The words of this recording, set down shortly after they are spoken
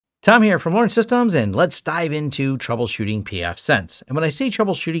Tom here from Lawrence Systems, and let's dive into troubleshooting pfSense. And when I say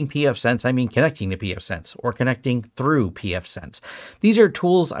troubleshooting pfSense, I mean connecting to pfSense or connecting through pfSense. These are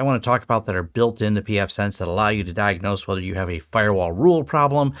tools I want to talk about that are built into pfSense that allow you to diagnose whether you have a firewall rule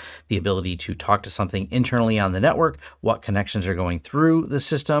problem, the ability to talk to something internally on the network, what connections are going through the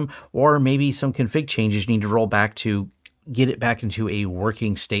system, or maybe some config changes you need to roll back to get it back into a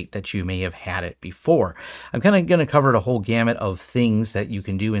working state that you may have had it before. I'm kind of going to cover the whole gamut of things that you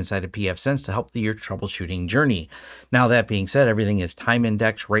can do inside of pfSense to help your troubleshooting journey. Now, that being said, everything is time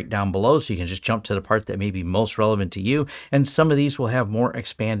indexed right down below, so you can just jump to the part that may be most relevant to you. And some of these will have more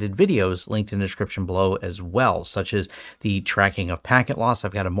expanded videos linked in the description below as well, such as the tracking of packet loss.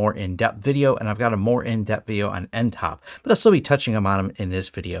 I've got a more in-depth video, and I've got a more in-depth video on ntop, but I'll still be touching on them in this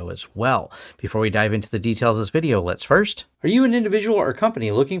video as well. Before we dive into the details of this video, let's first, are you an individual or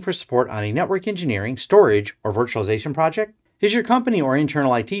company looking for support on a network engineering, storage, or virtualization project? Is your company or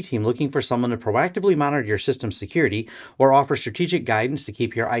internal IT team looking for someone to proactively monitor your system's security or offer strategic guidance to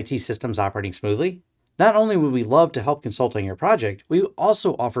keep your IT systems operating smoothly? Not only would we love to help consult on your project, we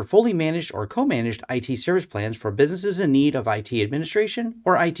also offer fully managed or co-managed IT service plans for businesses in need of IT administration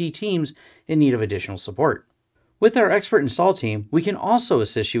or IT teams in need of additional support. With our expert install team, we can also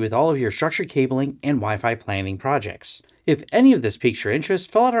assist you with all of your structured cabling and Wi-Fi planning projects. If any of this piques your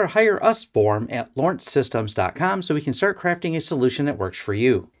interest, fill out our Hire Us form at lawrencesystems.com so we can start crafting a solution that works for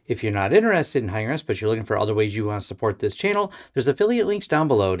you. If you're not interested in hiring us, but you're looking for other ways you want to support this channel, there's affiliate links down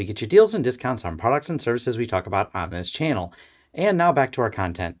below to get you deals and discounts on products and services we talk about on this channel. And now back to our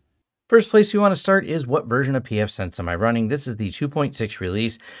content. First place we want to start is what version of pfSense am I running? This is the 2.6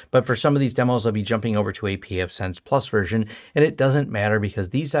 release, but for some of these demos, I'll be jumping over to a pfSense Plus version, and it doesn't matter because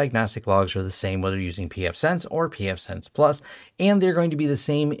these diagnostic logs are the same whether you're using pfSense or pfSense Plus, and they're going to be the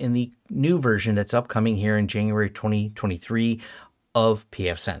same in the new version that's upcoming here in January 2023 of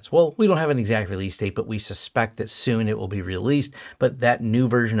pfSense. Well, we don't have an exact release date, but we suspect that soon it will be released. But that new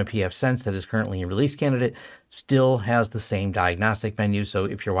version of pfSense that is currently a release candidate still has the same diagnostic menu. So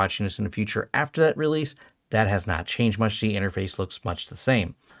if you're watching this in the future after that release, that has not changed much. The interface looks much the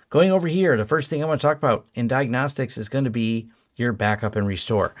same. Going over here, the first thing I want to talk about in diagnostics is going to be your backup and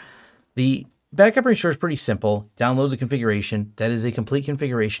restore. The backup and restore is pretty simple. Download the configuration. That is a complete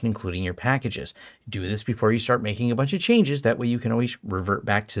configuration, including your packages. Do this before you start making a bunch of changes. That way you can always revert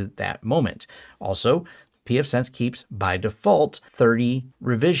back to that moment. Also, pfSense keeps by default 30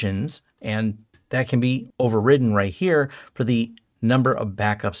 revisions, and that can be overridden right here for the number of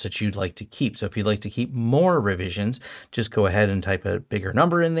backups that you'd like to keep. So if you'd like to keep more revisions, just go ahead and type a bigger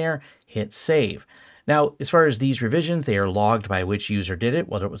number in there, hit save. Now, as far as these revisions, they are logged by which user did it,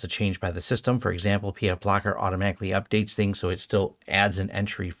 whether it was a change by the system. For example, pfblocker automatically updates things, so it still adds an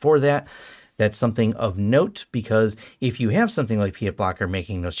entry for that. That's something of note because if you have something like pfblocker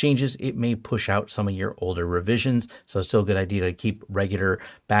making those changes, it may push out some of your older revisions. So it's still a good idea to keep regular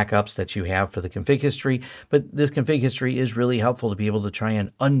backups that you have for the config history. But this config history is really helpful to be able to try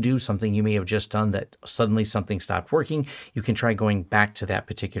and undo something you may have just done that suddenly something stopped working. You can try going back to that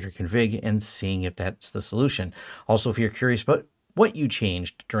particular config and seeing if that's the solution. Also, if you're curious about what you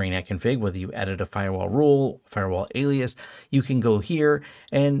changed during that config, whether you added a firewall rule, firewall alias, you can go here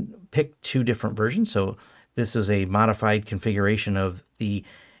and pick two different versions. So this is a modified configuration of the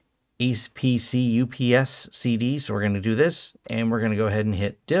APC UPS CD. So we're going to do this, and we're going to go ahead and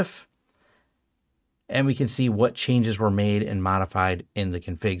hit diff. And we can see what changes were made and modified in the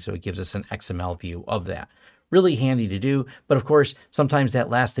config. So it gives us an XML view of that. Really handy to do. But of course, sometimes that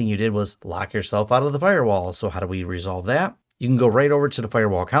last thing you did was lock yourself out of the firewall. So how do we resolve that? You can go right over to the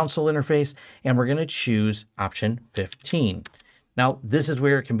Firewall Console interface, and we're going to choose option 15. Now, this is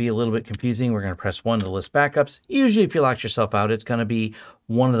where it can be a little bit confusing. We're going to press 1 to list backups. Usually, if you locked yourself out, it's going to be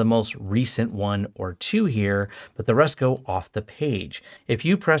one of the most recent 1 or 2 here, but the rest go off the page. If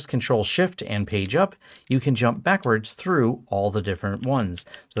you press Control-Shift and page up, you can jump backwards through all the different ones.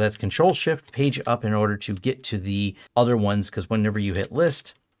 So that's Control-Shift, page up in order to get to the other ones, because whenever you hit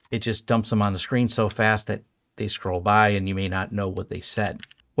list, it just dumps them on the screen so fast that they scroll by and you may not know what they said.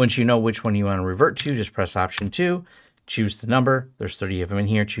 Once you know which one you want to revert to, just press option 2, choose the number. There's 30 of them in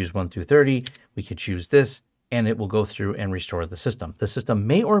here. Choose 1 through 30. We could choose this, and it will go through and restore the system. The system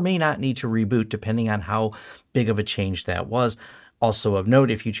may or may not need to reboot depending on how big of a change that was. Also of note,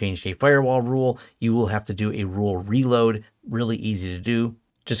 if you changed a firewall rule, you will have to do a rule reload. Really easy to do.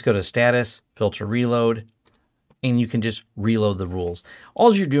 Just go to status, filter reload, and you can just reload the rules.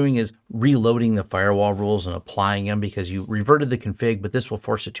 All you're doing is reloading the firewall rules and applying them because you reverted the config, but this will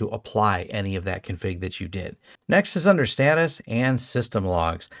force it to apply any of that config that you did. Next is under status and system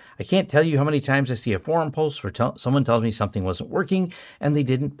logs. I can't tell you how many times I see a forum post where someone tells me something wasn't working and they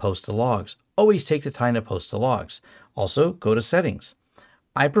didn't post the logs. Always take the time to post the logs. Also, go to settings.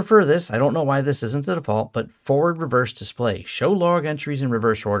 I prefer this. I don't know why this isn't the default, but forward reverse display. Show log entries in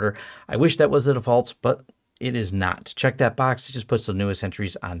reverse order. I wish that was the default, but it is not. Check that box. It just puts the newest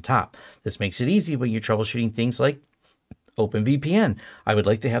entries on top. This makes it easy when you're troubleshooting things like OpenVPN. I would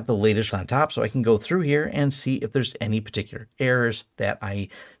like to have the latest on top so I can go through here and see if there's any particular errors that I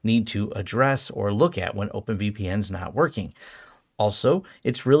need to address or look at when OpenVPN is not working. Also,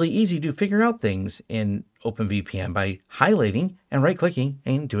 it's really easy to figure out things in OpenVPN by highlighting and right-clicking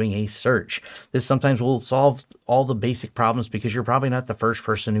and doing a search. This sometimes will solve all the basic problems because you're probably not the first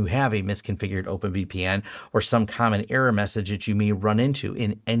person who have a misconfigured OpenVPN or some common error message that you may run into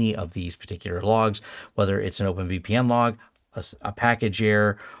in any of these particular logs, whether it's an OpenVPN log, a package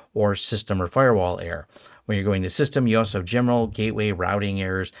error, or system or firewall error. When you're going to system, you also have general gateway routing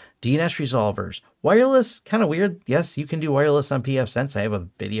errors, DNS resolvers, wireless, kind of weird. Yes, you can do wireless on pfSense. I have a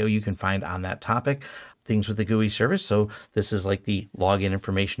video you can find on that topic, things with the GUI service. So this is like the login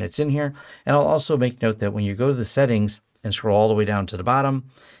information that's in here. And I'll also make note that when you go to the settings and scroll all the way down to the bottom,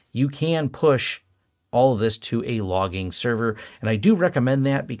 you can push all of this to a logging server. And I do recommend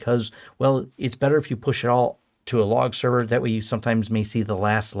that because, well, it's better if you push it all to a log server. That way you sometimes may see the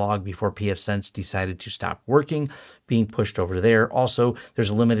last log before pfSense decided to stop working being pushed over there. Also, there's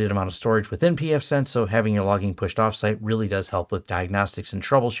a limited amount of storage within pfSense, so having your logging pushed offsite really does help with diagnostics and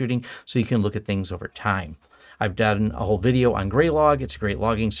troubleshooting so you can look at things over time. I've done a whole video on Graylog. It's a great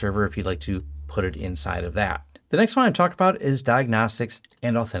logging server if you'd like to put it inside of that. The next one I talk about is diagnostics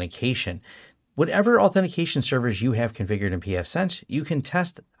and authentication. Whatever authentication servers you have configured in pfSense, you can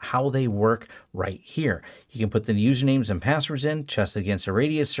test how they work right here. You can put the usernames and passwords in, test it against a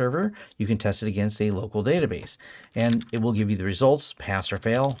Radius server. You can test it against a local database, and it will give you the results, pass or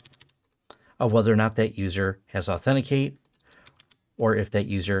fail, of whether or not that user has authenticate or if that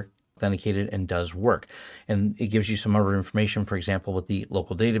user authenticated and does work. And it gives you some other information, for example, with the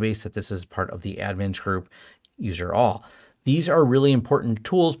local database, that this is part of the admins group, user all. These are really important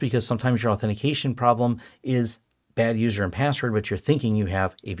tools because sometimes your authentication problem is bad user and password, but you're thinking you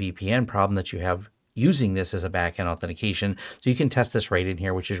have a VPN problem that you have using this as a backend authentication. So you can test this right in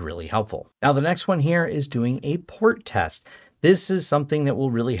here, which is really helpful. Now, the next one here is doing a port test. This is something that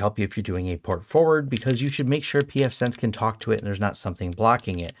will really help you if you're doing a port forward, because you should make sure pfSense can talk to it and there's not something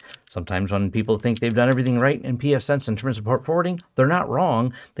blocking it. Sometimes when people think they've done everything right in pfSense in terms of port forwarding, they're not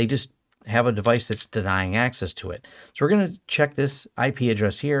wrong. They just have a device that's denying access to it. So we're going to check this IP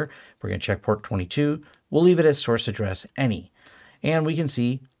address here. We're going to check port 22. We'll leave it as source address any. And we can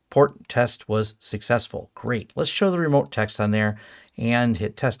see port test was successful. Great. Let's show the remote text on there and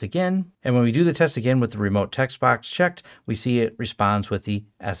hit test again. And when we do the test again with the remote text box checked, we see it responds with the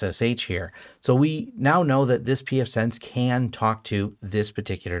SSH here. So we now know that this pfSense can talk to this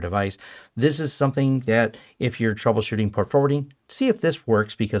particular device. This is something that if you're troubleshooting port forwarding, see if this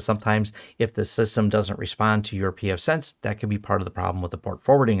works, because sometimes if the system doesn't respond to your pfSense, that could be part of the problem with the port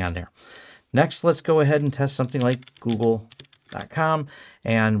forwarding on there. Next, let's go ahead and test something like google.com,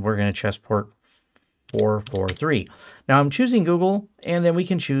 and we're going to test port 443. Now I'm choosing Google, and then we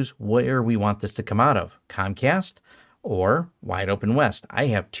can choose where we want this to come out of, Comcast or Wide Open West. I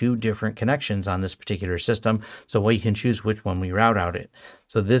have two different connections on this particular system, so we can choose which one we route out it.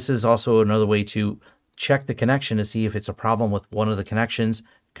 So this is also another way to check the connection to see if it's a problem with one of the connections,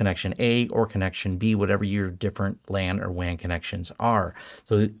 connection A or connection B, whatever your different LAN or WAN connections are.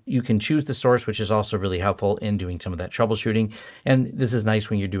 So you can choose the source, which is also really helpful in doing some of that troubleshooting. And this is nice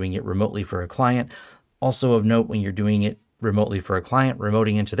when you're doing it remotely for a client. Also of note, when you're doing it remotely for a client,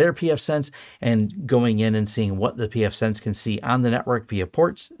 remoting into their pfSense and going in and seeing what the pfSense can see on the network via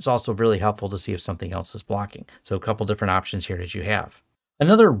ports is also really helpful to see if something else is blocking. So a couple different options here that you have.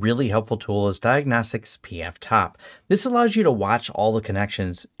 Another really helpful tool is Diagnostics pftop. This allows you to watch all the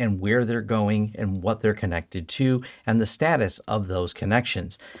connections and where they're going and what they're connected to and the status of those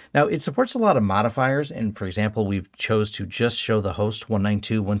connections. Now, it supports a lot of modifiers, and for example, we've chose to just show the host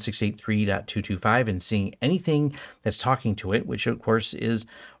 192.168.3.225 and seeing anything that's talking to it, which of course is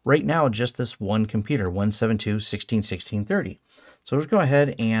right now just this one computer, 172.16.16.30. So let's go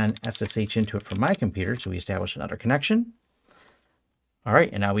ahead and SSH into it from my computer. So we establish another connection. All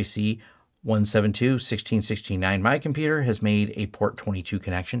right, and now we see 172.16.16.9. My computer has made a port 22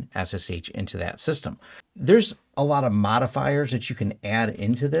 connection, SSH, into that system. There's a lot of modifiers that you can add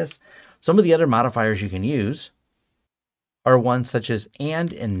into this. Some of the other modifiers you can use are ones such as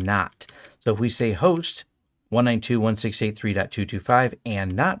and not. So if we say host 192.168.3.225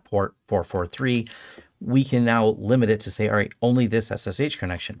 and not port 443, we can now limit it to say, all right, only this SSH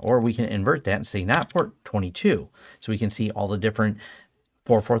connection, or we can invert that and say not port 22. So we can see all the different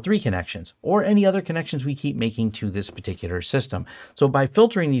 443 connections or any other connections we keep making to this particular system. So by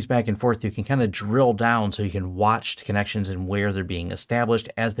filtering these back and forth, you can kind of drill down so you can watch the connections and where they're being established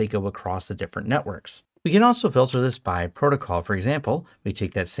as they go across the different networks. We can also filter this by protocol. For example, we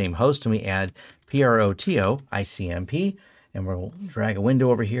take that same host and we add proto icmp, and we'll drag a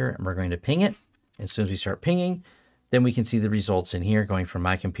window over here and we're going to ping it. As soon as we start pinging, then we can see the results in here going from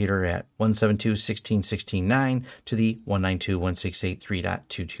my computer at 172.16.16.9 to the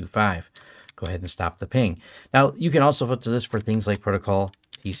 192.168.3.225. Go ahead and stop the ping. Now you can also filter this for things like protocol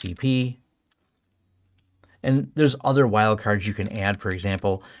TCP. And there's other wildcards you can add. For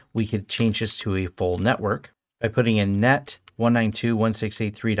example, we could change this to a full network by putting in net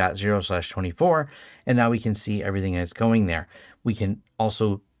 192.168.3.0/24. And now we can see everything that's going there. We can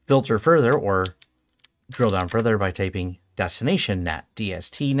also filter further or drill down further by typing destination net,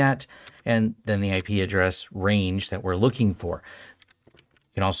 DST net, and then the IP address range that we're looking for. You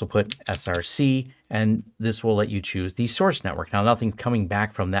can also put SRC, and this will let you choose the source network. Now, nothing's coming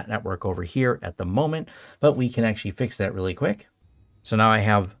back from that network over here at the moment, but we can actually fix that really quick. So now I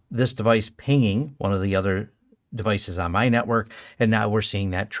have this device pinging one of the other devices on my network, and now we're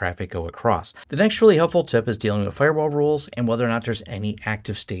seeing that traffic go across. The next really helpful tip is dealing with firewall rules and whether or not there's any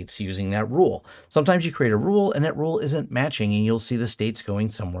active states using that rule. Sometimes you create a rule and that rule isn't matching and you'll see the states going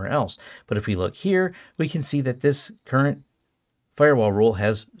somewhere else. But if we look here, we can see that this current firewall rule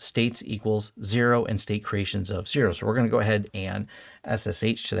has states equals 0 and state creations of 0. So we're going to go ahead and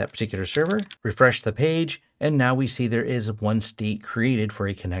SSH to that particular server, refresh the page, and now we see there is one state created for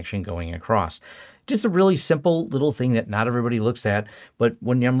a connection going across. Just a really simple little thing that not everybody looks at, but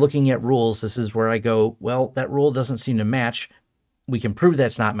when I'm looking at rules, this is where I go, well, that rule doesn't seem to match. We can prove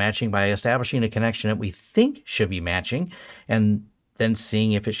that's not matching by establishing a connection that we think should be matching, and then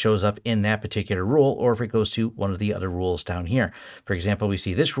seeing if it shows up in that particular rule or if it goes to one of the other rules down here. For example, we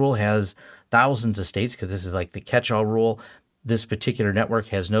see this rule has thousands of states because this is like the catch-all rule. This particular network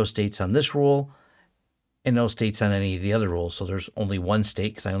has no states on this rule and no states on any of the other rules. So there's only one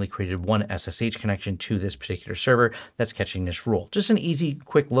state because I only created one SSH connection to this particular server that's catching this rule. Just an easy,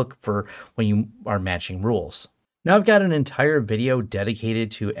 quick look for when you are matching rules. Now I've got an entire video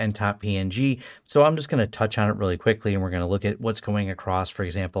dedicated to ntopng, so I'm just going to touch on it really quickly and we're going to look at what's going across, for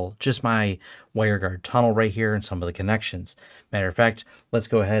example, just my WireGuard tunnel right here and some of the connections. Matter of fact, let's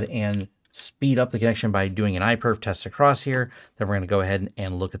go ahead and speed up the connection by doing an iperf test across here. Then we're going to go ahead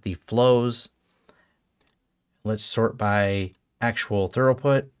and look at the flows. Let's sort by actual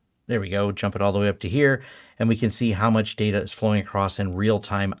throughput. There we go, jump it all the way up to here, and we can see how much data is flowing across in real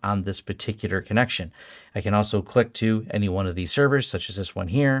time on this particular connection. I can also click to any one of these servers, such as this one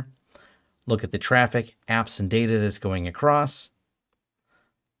here, look at the traffic, apps, and data that's going across,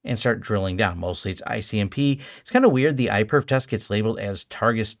 and start drilling down. Mostly it's icmp. It's kind of weird the iperf test gets labeled as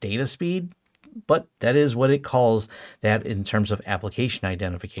target data speed, but that is what it calls that in terms of application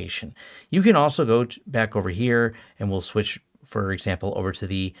identification. You can also go back over here and we'll switch, for example, over to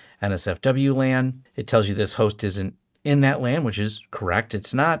the NSFW LAN. It tells you this host isn't in that LAN, which is correct.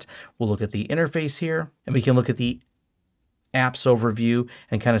 It's not. We'll look at the interface here and we can look at the apps overview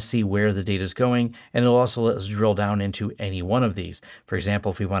and kind of see where the data is going. And it'll also let us drill down into any one of these. For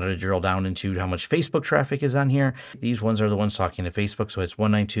example, if we wanted to drill down into how much Facebook traffic is on here, these ones are the ones talking to Facebook. So it's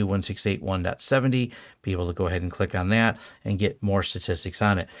 192.168.1.70. Be able to go ahead and click on that and get more statistics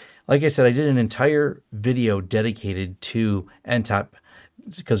on it. Like I said, I did an entire video dedicated to ntop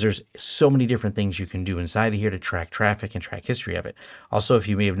because there's so many different things you can do inside of here to track traffic and track history of it. Also, if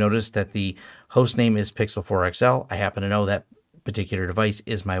you may have noticed that the host name is Pixel 4 XL, I happen to know that particular device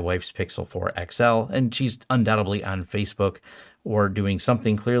is my wife's Pixel 4 XL, and she's undoubtedly on Facebook or doing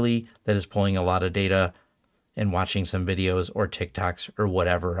something clearly that is pulling a lot of data and watching some videos or TikToks or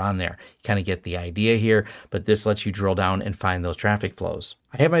whatever on there. You kind of get the idea here, but this lets you drill down and find those traffic flows.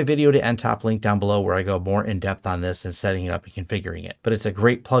 I have my video to ntop linked down below where I go more in depth on this and setting it up and configuring it, but it's a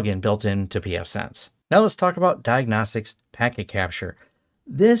great plugin built into pfSense. Now let's talk about diagnostics packet capture.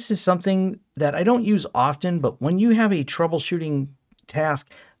 This is something that I don't use often, but when you have a troubleshooting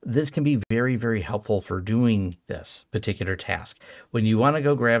task, this can be very, very helpful for doing this particular task. When you want to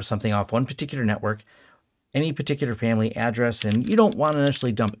go grab something off one particular network, any particular family address, and you don't want to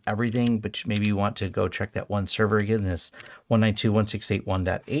necessarily dump everything, but maybe you want to go check that one server again, this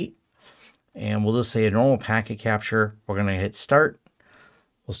 192.168.1.8. And we'll just say a normal packet capture. We're going to hit start.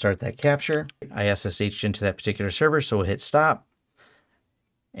 We'll start that capture. I SSH'd into that particular server, so we'll hit stop.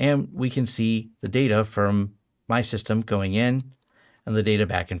 And we can see the data from my system going in and the data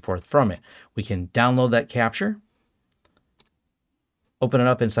back and forth from it. We can download that capture, open it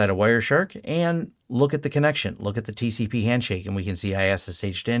up inside of Wireshark, and look at the connection. Look at the TCP handshake, and we can see I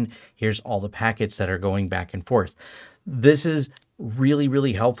SSH'd in. Here's all the packets that are going back and forth. This is really,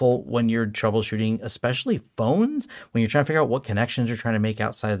 really helpful when you're troubleshooting, especially phones, when you're trying to figure out what connections you're trying to make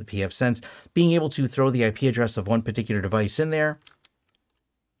outside of the pfSense. Being able to throw the IP address of one particular device in there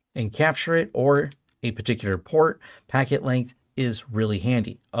and capture it, or a particular port packet length, is really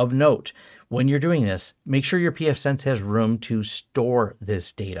handy. Of note, when you're doing this, make sure your pfSense has room to store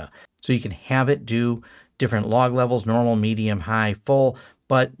this data. So you can have it do different log levels, normal, medium, high, full,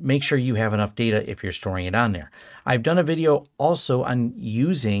 but make sure you have enough data if you're storing it on there. I've done a video also on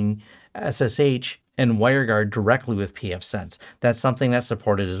using SSH and WireGuard directly with pfSense. That's something that's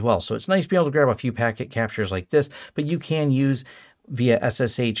supported as well. So it's nice to be able to grab a few packet captures like this, but you can use via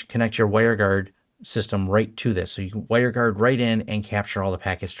SSH, connect your WireGuard system right to this. So you can WireGuard right in and capture all the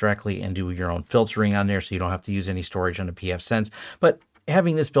packets directly and do your own filtering on there, so you don't have to use any storage on the pfSense. But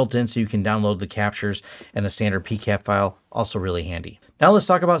having this built in so you can download the captures and a standard PCAP file, also really handy. Now let's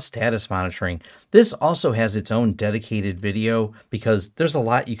talk about status monitoring. This also has its own dedicated video because there's a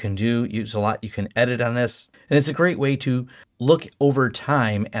lot you can do, there's a lot you can edit on this, and it's a great way to look over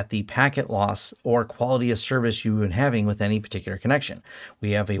time at the packet loss or quality of service you've been having with any particular connection.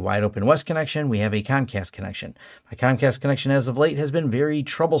 We have a wide open West connection, we have a Comcast connection. My Comcast connection as of late has been very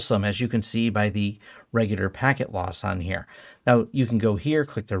troublesome, as you can see by the regular packet loss on here. Now you can go here,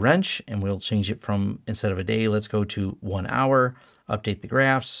 click the wrench, and we'll change it from, instead of a day, let's go to 1 hour, update the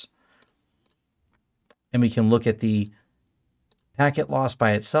graphs, and we can look at the packet loss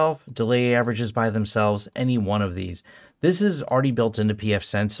by itself, delay averages by themselves, any one of these. This is already built into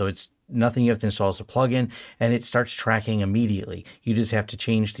pfSense, so it's nothing you have to install as a plugin, and it starts tracking immediately. You just have to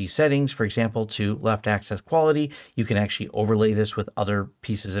change the settings, for example, to left access quality. You can actually overlay this with other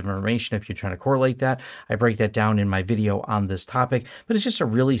pieces of information if you're trying to correlate that. I break that down in my video on this topic, but it's just a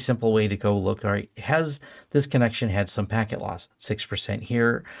really simple way to go look, all right, has this connection had some packet loss, 6%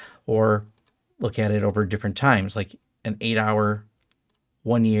 here, or look at it over different times, like an 8 hour,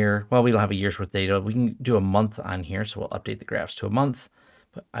 1 year. Well, we don't have a year's worth of data. We can do a month on here, so we'll update the graphs to a month.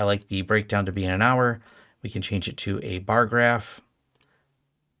 But I like the breakdown to be in an hour. We can change it to a bar graph,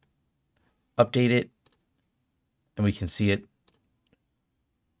 update it, and we can see it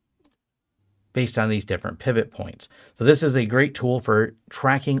based on these different pivot points. So this is a great tool for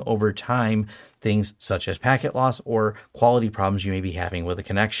tracking over time things such as packet loss or quality problems you may be having with a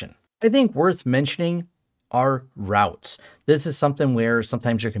connection. I think worth mentioning are routes. This is something where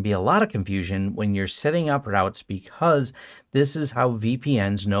sometimes there can be a lot of confusion when you're setting up routes, because this is how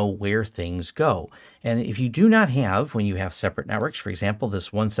VPNs know where things go. And if you do not have, when you have separate networks, for example,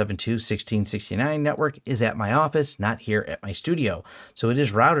 this 172.16.69 network is at my office, not here at my studio. So it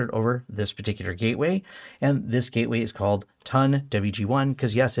is routed over this particular gateway. And this gateway is called TUN WG1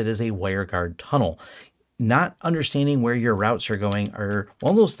 because yes, it is a WireGuard tunnel. Not understanding where your routes are going are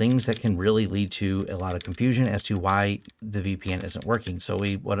one of those things that can really lead to a lot of confusion as to why the VPN isn't working. So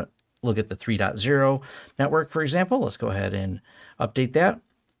we want to look at the 3.0 network, for example. Let's go ahead and update that.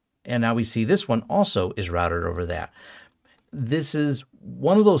 And now we see this one also is routed over that. This is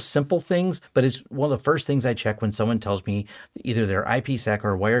one of those simple things, but it's one of the first things I check when someone tells me either their IPsec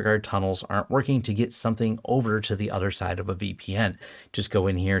or WireGuard tunnels aren't working to get something over to the other side of a VPN. Just go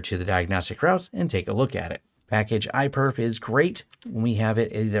in here to the diagnostic routes and take a look at it. Package iPerf is great when we have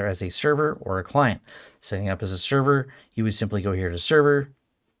it either as a server or a client. Setting up as a server, you would simply go here to server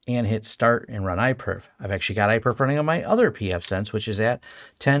and hit start and run iPerf. I've actually got iPerf running on my other pfSense, which is at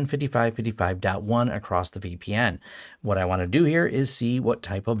 10.55.55.1 across the VPN. What I want to do here is see what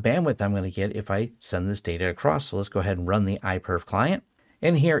type of bandwidth I'm going to get if I send this data across. So let's go ahead and run the iPerf client.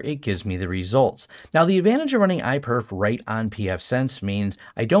 And here it gives me the results. Now the advantage of running iPerf right on pfSense means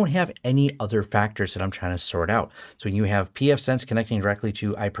I don't have any other factors that I'm trying to sort out. So when you have pfSense connecting directly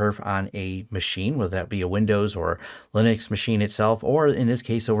to iPerf on a machine, whether that be a Windows or Linux machine itself, or in this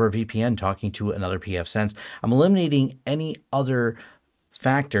case over a VPN talking to another pfSense, I'm eliminating any other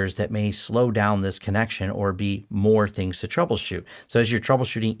factors that may slow down this connection or be more things to troubleshoot. So as you're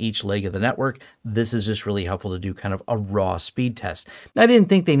troubleshooting each leg of the network, this is just really helpful to do kind of a raw speed test. Now, I didn't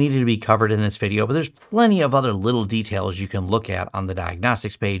think they needed to be covered in this video, but there's plenty of other little details you can look at on the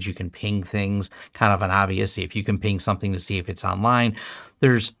diagnostics page. You can ping things, kind of an obvious, see if you can ping something to see if it's online.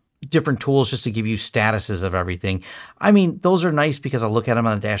 There's different tools just to give you statuses of everything. I mean, those are nice because I'll look at them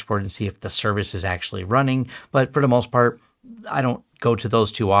on the dashboard and see if the service is actually running, but for the most part, I don't go to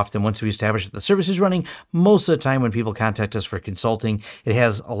those too often. Once we establish that the service is running, most of the time when people contact us for consulting, it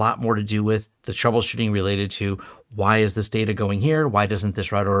has a lot more to do with the troubleshooting related to why is this data going here? Why doesn't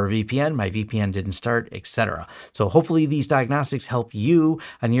this route over a VPN? My VPN didn't start, etc. So hopefully these diagnostics help you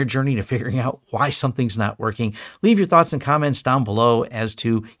on your journey to figuring out why something's not working. Leave your thoughts and comments down below as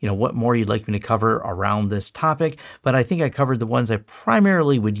to, what more you'd like me to cover around this topic. But I think I covered the ones I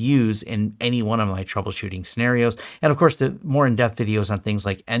primarily would use in any one of my troubleshooting scenarios. And of course, the more in-depth videos on things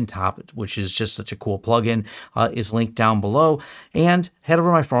like ntop, which is just such a cool plugin, is linked down below. And head over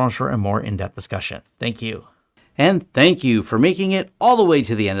to my forums for a more in-depth discussion. Thank you. And thank you for making it all the way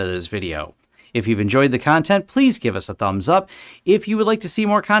to the end of this video. If you've enjoyed the content, please give us a thumbs up. If you would like to see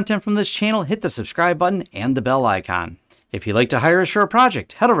more content from this channel, hit the subscribe button and the bell icon. If you'd like to hire us for a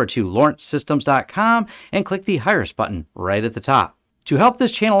project, head over to lawrencesystems.com and click the Hire Us button right at the top. To help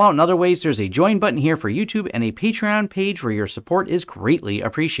this channel out in other ways, there's a join button here for YouTube and a Patreon page where your support is greatly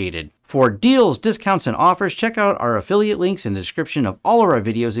appreciated. For deals, discounts, and offers, check out our affiliate links in the description of all of our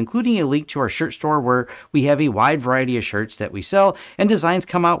videos, including a link to our shirt store where we have a wide variety of shirts that we sell, and designs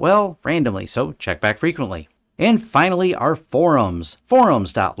come out, well, randomly, so check back frequently. And finally, our forums.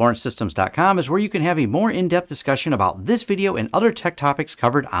 Forums.lawrencesystems.com is where you can have a more in-depth discussion about this video and other tech topics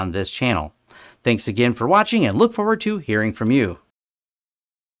covered on this channel. Thanks again for watching and look forward to hearing from you.